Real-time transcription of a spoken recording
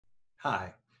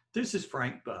Hi, this is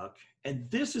Frank Buck, and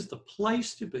this is the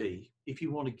place to be if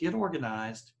you want to get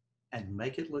organized and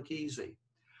make it look easy.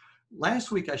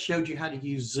 Last week, I showed you how to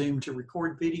use Zoom to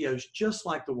record videos just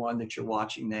like the one that you're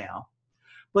watching now.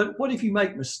 But what if you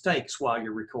make mistakes while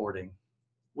you're recording?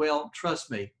 Well, trust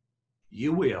me,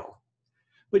 you will.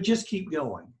 But just keep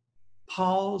going.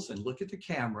 Pause and look at the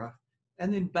camera,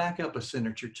 and then back up a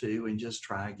sentence or two and just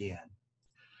try again.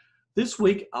 This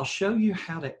week, I'll show you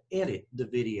how to edit the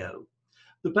video.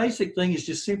 The basic thing is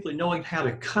just simply knowing how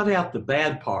to cut out the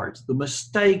bad parts, the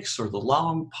mistakes or the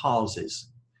long pauses.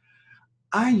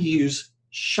 I use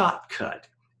Shotcut.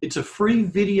 It's a free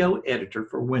video editor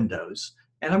for Windows,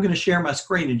 and I'm going to share my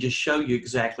screen and just show you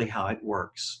exactly how it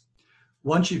works.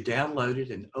 Once you've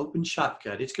downloaded and opened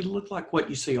Shotcut, it's going to look like what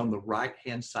you see on the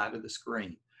right-hand side of the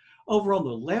screen. Over on the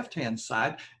left-hand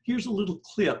side, here's a little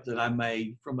clip that I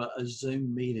made from a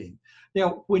Zoom meeting.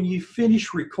 Now, when you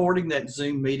finish recording that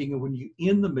Zoom meeting or when you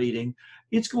end the meeting,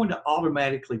 it's going to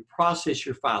automatically process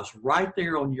your files right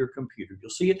there on your computer.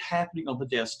 You'll see it happening on the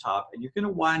desktop, and you're going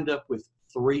to wind up with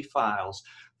 3 files.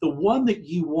 The one that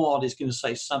you want is going to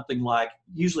say something like,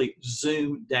 usually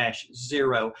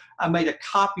Zoom-0. I made a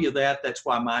copy of that. That's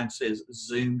why mine says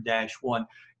Zoom-1.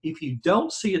 If you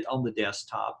don't see it on the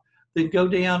desktop, then go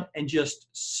down and just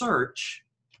search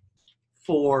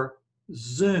for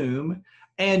Zoom,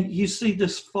 and you see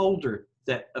this folder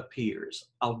that appears.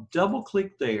 I'll double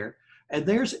click there, and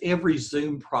there's every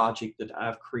Zoom project that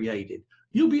I've created.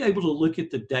 You'll be able to look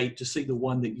at the date to see the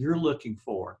one that you're looking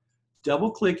for. Double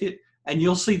click it, and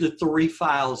you'll see the 3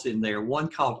 files in there, one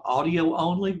called audio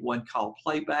only, one called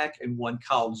playback, and one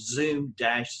called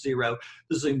Zoom-0.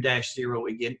 The Zoom-0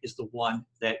 again is the one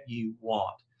that you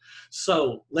want.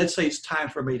 So let's say it's time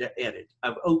for me to edit.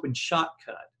 I've opened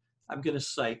Shotcut. I'm going to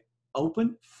say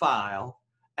open file,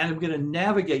 and I'm going to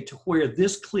navigate to where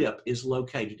this clip is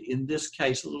located. In this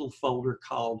case, a little folder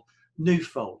called new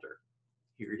folder.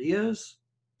 Here it is.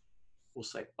 We'll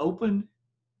say open,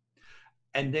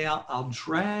 and now I'll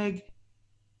drag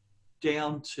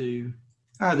down to,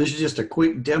 all right, this is just a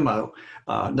quick demo.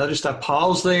 Notice I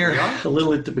paused there a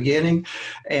little at the beginning,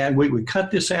 and we would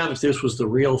cut this out if this was the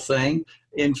real thing.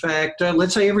 In fact,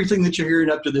 let's say everything that you're hearing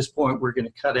up to this point, we're going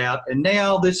to cut out. And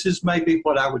now this is maybe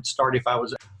what I would start if I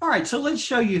was. All right, so let's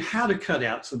show you how to cut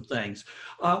out some things.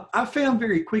 I found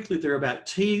very quickly there are about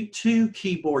two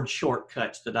keyboard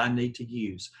shortcuts that I need to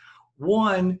use.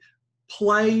 One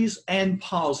plays and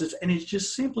pauses, and it's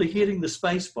just simply hitting the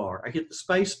space bar. I hit the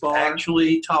space bar.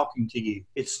 Actually talking to you.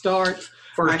 It starts.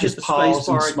 First, I hit the space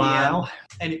bar and smile,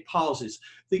 and it pauses.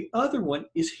 The other one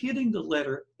is hitting the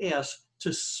letter S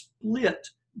to split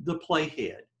the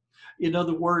playhead. In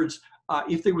other words,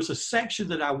 if there was a section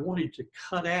that I wanted to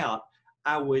cut out,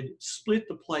 I would split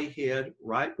the playhead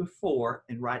right before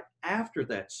and right after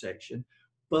that section,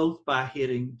 both by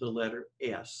hitting the letter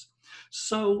S.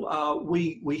 So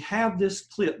we have this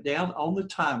clip down on the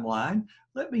timeline.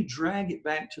 Let me drag it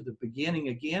back to the beginning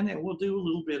again, and we'll do a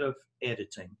little bit of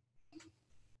editing.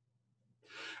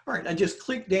 All right, I just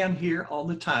click down here on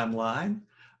the timeline,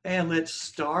 and let's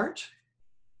start.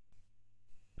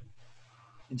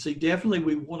 And see, definitely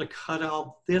we want to cut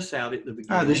all this out at the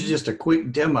beginning. This is just a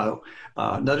quick demo.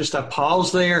 Notice I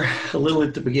paused there a little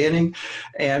at the beginning,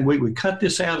 and we would cut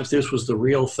this out if this was the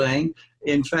real thing.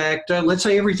 In fact, let's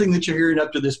say everything that you're hearing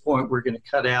up to this point, we're going to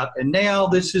cut out. And now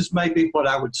this is maybe what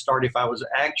I would start if I was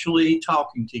actually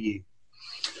talking to you.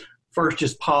 First,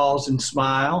 just pause and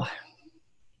smile.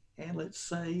 And let's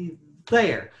say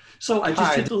there. So I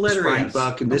just hit the letter S.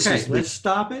 Buck, and this is let's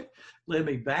stop it. Let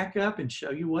me back up and show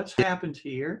you what's happened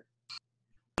here.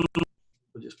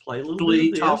 We'll just play a little bit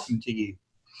of this. Talking to you.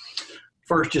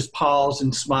 First, just pause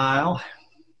and smile.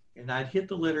 And I'd hit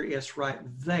the letter S right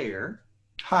there.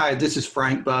 Hi, this is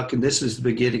Frank Buck, and this is the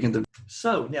beginning of the.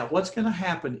 So now what's going to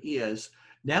happen is,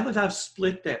 now that I've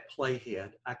split that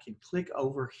playhead, I can click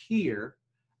over here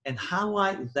and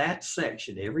highlight that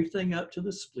section, everything up to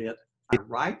the split. I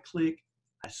right click,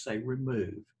 I say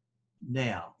remove.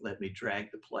 Now, let me drag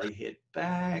the playhead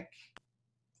back,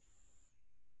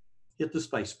 hit the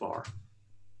space bar.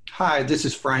 Hi, this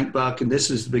is Frank Buck, and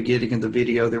this is the beginning of the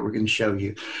video that we're going to show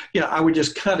you. Yeah, I would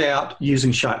just cut out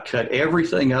using Shotcut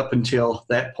everything up until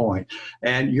that point,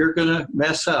 and you're going to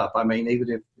mess up. I mean, even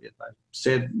if I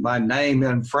said my name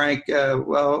and Frank,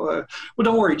 well,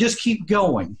 don't worry, just keep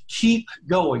going,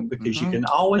 because you can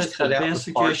always cut out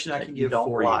the parts that you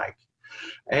don't like.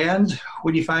 And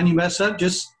when you find you mess up,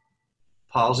 just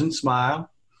pause and smile,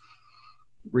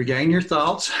 regain your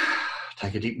thoughts,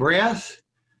 take a deep breath,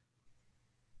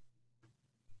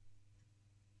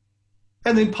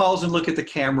 and then pause and look at the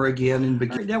camera again and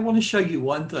begin. Now I want to show you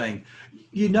one thing.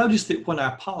 You notice that when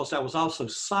I paused, I was also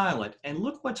silent. And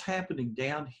look what's happening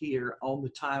down here on the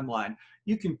timeline.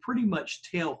 You can pretty much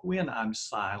tell when I'm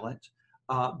silent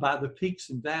by the peaks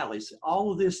and valleys.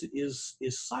 All of this is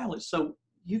silent. So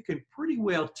you can pretty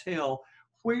well tell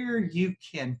where you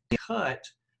can cut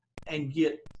and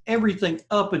get everything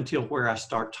up until where I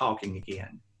start talking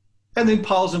again. And then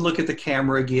pause and look at the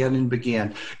camera again and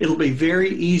begin. It'll be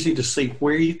very easy to see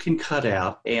where you can cut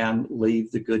out and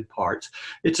leave the good parts.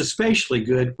 It's especially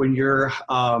good when you're,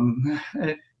 oh,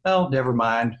 never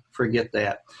mind, forget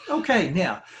that. Okay,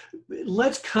 now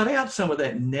let's cut out some of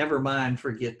that never mind,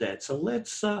 forget that. So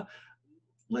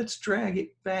let's drag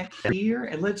it back here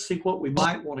and let's see what we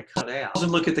might want to cut out. Pause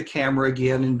and look at the camera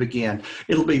again and begin.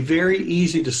 It'll be very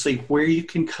easy to see where you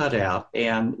can cut out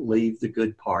and leave the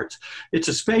good parts. It's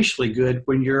especially good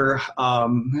when you're,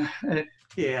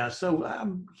 yeah, so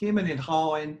I'm hemming and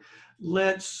hawing.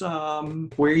 Let's,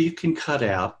 where you can cut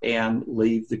out and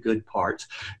leave the good parts.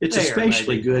 It's there,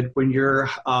 especially maybe good when you're,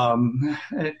 oh,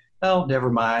 never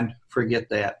mind, forget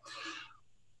that.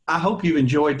 I hope you've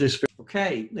enjoyed this.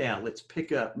 Okay, now let's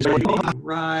pick up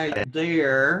right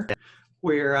there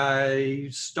where I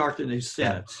start the new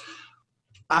sentence.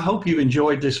 I hope you've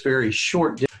enjoyed this very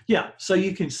short. Yeah, so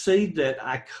you can see that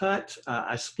I cut,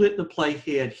 I split the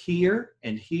playhead here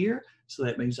and here. So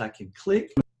that means I can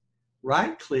click,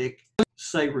 right click,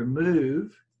 say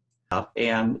remove,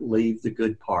 and leave the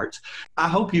good parts. I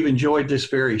hope you've enjoyed this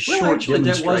very short demonstration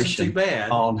that wasn't too bad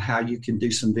on how you can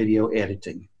do some video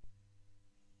editing.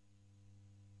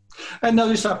 And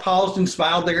notice I paused and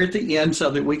smiled there at the end so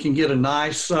that we can get a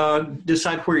nice,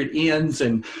 decide where it ends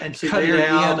and cut it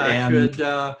out. I could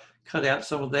cut out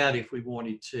some of that if we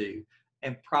wanted to.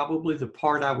 And probably the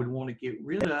part I would want to get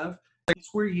rid of is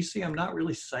where you see I'm not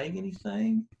really saying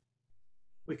anything.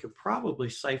 We could probably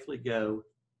safely go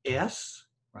S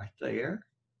right there.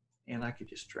 And I could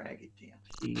just drag it down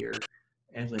here.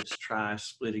 And let's try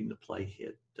splitting the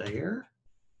playhead there.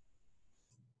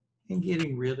 And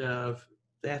getting rid of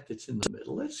that's in the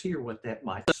middle. Let's hear what that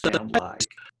might sound like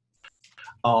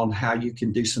on how you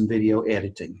can do some video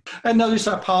editing. And notice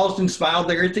I paused and smiled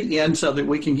there at the end so that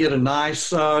we can get a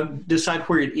nice, decide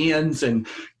where it ends and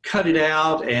cut it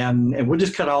out, and we'll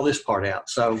just cut all this part out.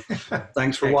 So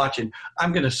thanks for watching.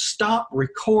 I'm going to stop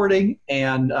recording,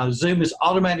 and Zoom is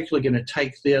automatically going to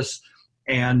take this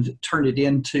and turn it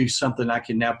into something I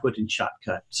can now put in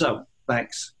Shotcut. So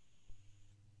thanks.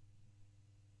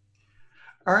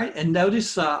 All right, and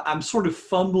notice I'm sort of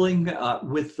fumbling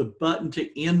with the button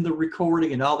to end the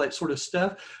recording and all that sort of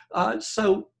stuff.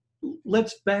 So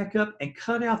let's back up and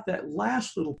cut out that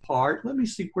last little part. Let me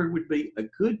see where would be a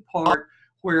good part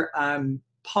where I'm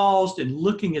paused and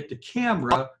looking at the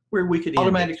camera where we could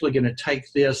automatically going to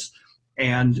take this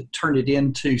and turn it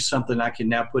into something I can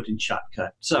now put in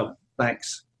Shotcut. So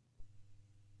thanks.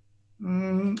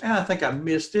 I think I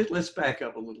missed it. Let's back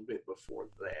up a little bit before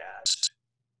that.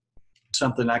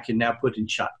 Something I can now put in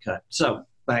Shotcut. So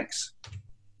thanks.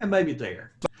 And maybe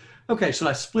there. Okay, so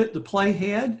I split the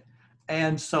playhead,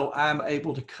 and so I'm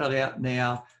able to cut out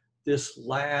now this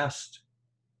last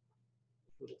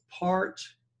little part.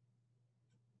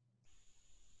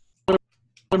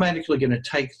 Automatically going to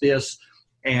take this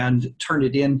and turn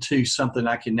it into something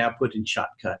I can now put in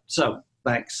Shotcut. So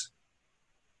thanks.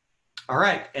 All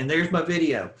right, and there's my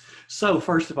video. So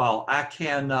first of all, I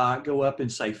can go up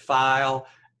and say File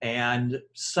and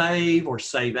save or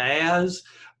save as,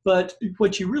 but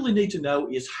what you really need to know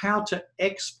is how to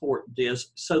export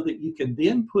this so that you can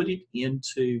then put it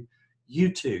into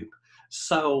YouTube.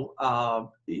 So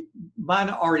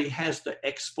mine already has the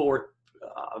export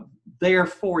there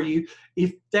for you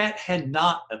if that had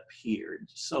not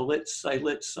appeared. So let's say,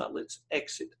 let's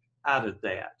exit out of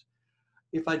that.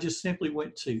 If I just simply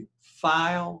went to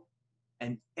File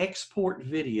and Export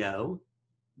Video,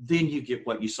 then you get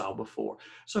what you saw before.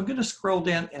 So I'm going to scroll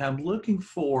down and I'm looking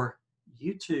for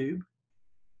YouTube.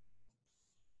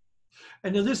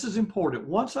 And now this is important.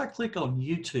 Once I click on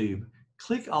YouTube,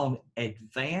 click on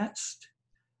Advanced.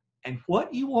 And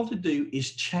what you want to do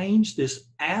is change this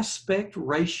aspect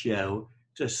ratio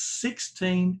to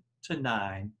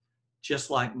 16:9,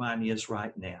 just like mine is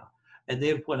right now. And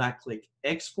then when I click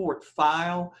Export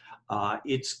File,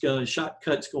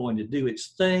 Shotcut's going to do its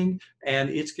thing, and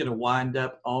it's going to wind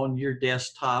up on your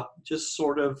desktop, just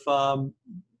sort of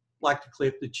like the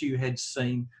clip that you had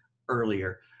seen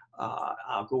earlier.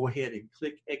 I'll go ahead and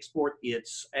click Export.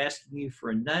 It's asking you for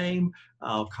a name.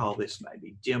 I'll call this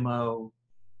maybe Demo.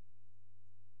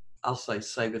 I'll say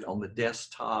save it on the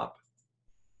desktop.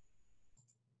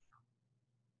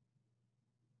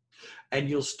 And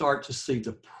you'll start to see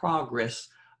the progress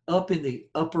up in the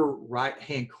upper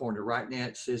right-hand corner. Right now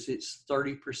it says it's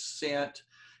 30%,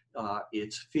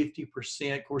 it's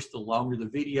 50%. Of course, the longer the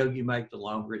video you make, the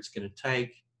longer it's going to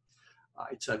take.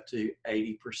 It's up to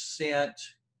 80%.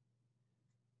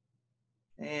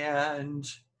 And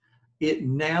it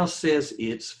now says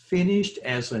it's finished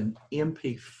as an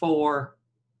MP4.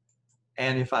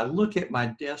 And if I look at my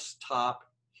desktop,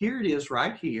 here it is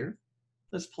right here.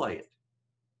 Let's play it.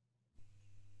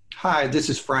 Hi, this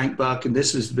is Frank Buck, and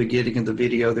this is the beginning of the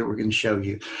video that we're going to show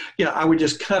you. Yeah, I would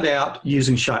just cut out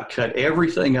using Shotcut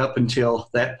everything up until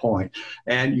that point,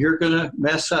 and you're going to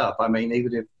mess up. I mean,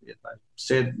 even if I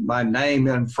said my name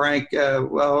and Frank,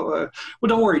 well,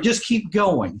 don't worry, just keep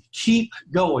going,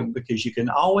 because you can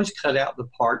always cut out the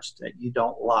parts that you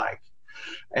don't like.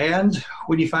 And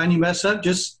when you find you mess up,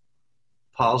 just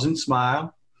pause and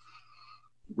smile,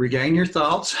 regain your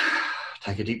thoughts,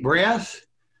 take a deep breath,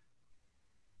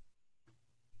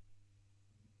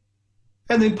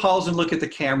 and then pause and look at the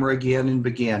camera again and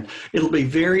begin. It'll be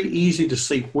very easy to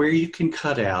see where you can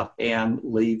cut out and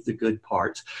leave the good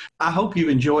parts. I hope you've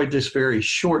enjoyed this very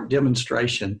short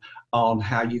demonstration on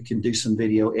how you can do some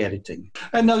video editing.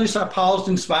 And notice I paused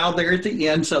and smiled there at the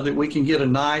end so that we can get a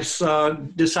nice,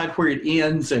 decide where it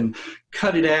ends and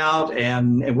cut it out,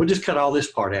 and we'll just cut all this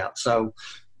part out. So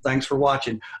thanks for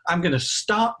watching. I'm going to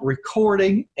stop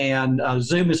recording, and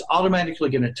Zoom is automatically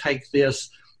going to take this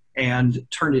and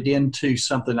turn it into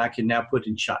something I can now put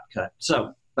in Shotcut.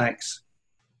 So thanks.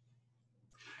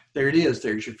 There it is.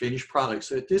 There's your finished product.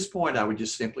 So at this point, I would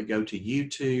just simply go to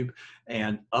YouTube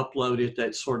and upload it.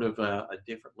 That's sort of a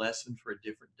different lesson for a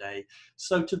different day.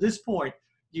 So to this point,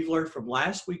 you've learned from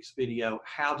last week's video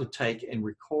how to take and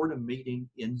record a meeting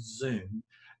in Zoom.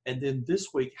 And then this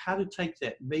week, how to take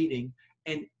that meeting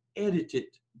and edit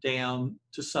it down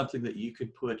to something that you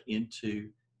could put into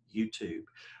YouTube.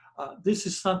 This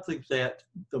is something that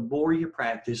the more you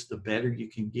practice, the better you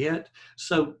can get.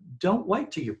 So don't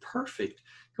wait till you're perfect.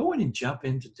 Go in and jump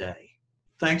in today.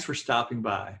 Thanks for stopping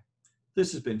by.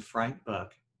 This has been Frank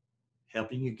Buck,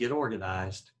 helping you get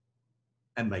organized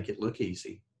and make it look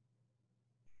easy.